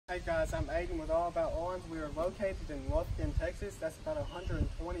Hey guys, I'm Aiden with All About Lawns. We are located in Lufkin, Texas. That's about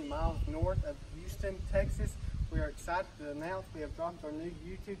 120 miles north of Houston, Texas. We are excited to announce we have dropped our new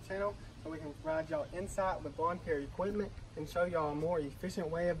YouTube channel so we can provide y'all insight with lawn care equipment and show y'all a more efficient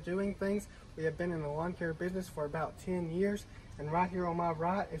way of doing things. We have been in the lawn care business for about 10 years, and right here on my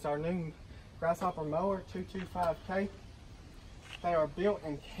right is our new grasshopper mower 225K. They are built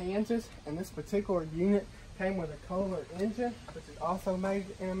in Kansas, and this particular unit came with a Kohler engine, which is also made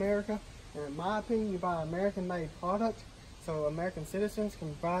in America. And in my opinion, you buy an American-made product so American citizens can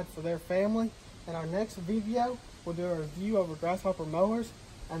provide for their family. In our next video, we'll do a review over grasshopper mowers,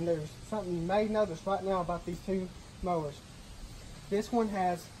 and there's something you may notice right now about these two mowers. This one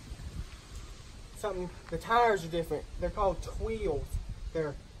has something, the tires are different. They're called Tweels.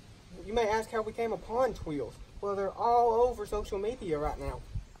 You may ask how we came upon Tweels. Well, they're all over social media right now.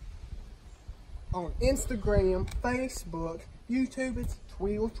 On Instagram, Facebook, YouTube, it's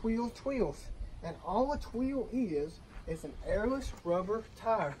Tweels, Tweels, Tweels. And all a Tweel is an airless rubber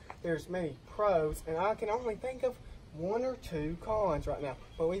tire. There's many pros, and I can only think of one or two cons right now,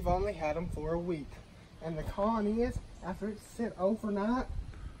 but we've only had them for a week. And the con is, after it's sit overnight,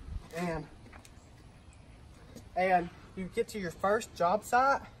 and you get to your first job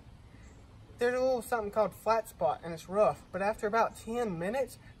site, there's a little something called flat spot, and it's rough. But after about 10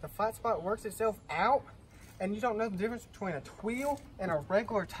 minutes, the flat spot works itself out, and you don't know the difference between a Tweel and a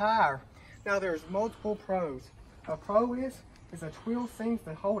regular tire. Now there's multiple pros. A pro is a Tweel seems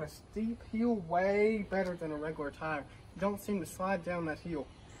to hold a steep hill way better than a regular tire. You don't seem to slide down that hill.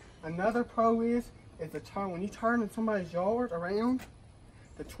 Another pro is the turn. When you turn in somebody's yard around,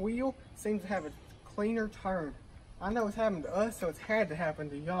 the Tweel seems to have a cleaner turn. I know it's happened to us, so it's had to happen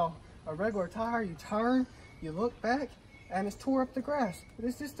to y'all. A regular tire, you turn, you look back, and it's tore up the grass. But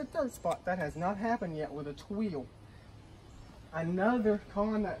it's just a dirt spot. That has not happened yet with a Tweel. Another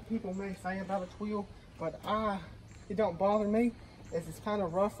con that people may say about a Tweel, but it don't bother me, is it's kind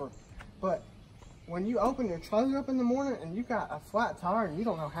of rougher. But when you open your trailer up in the morning and you got a flat tire and you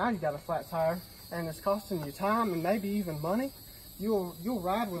don't know how you got a flat tire, and it's costing you time and maybe even money, you'll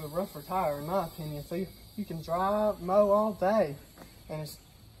ride with a rougher tire, in my opinion. So you can drive, mow all day, and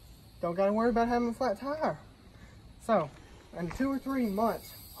don't got to worry about having a flat tire. So, in 2 or 3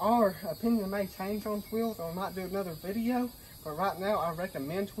 months, our opinion may change on Tweels, or I might do another video. But right now, I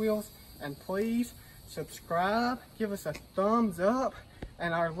recommend Tweels, and please subscribe, give us a thumbs up,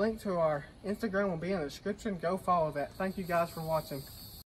 and our link to our Instagram will be in the description. Go follow that. Thank you guys for watching.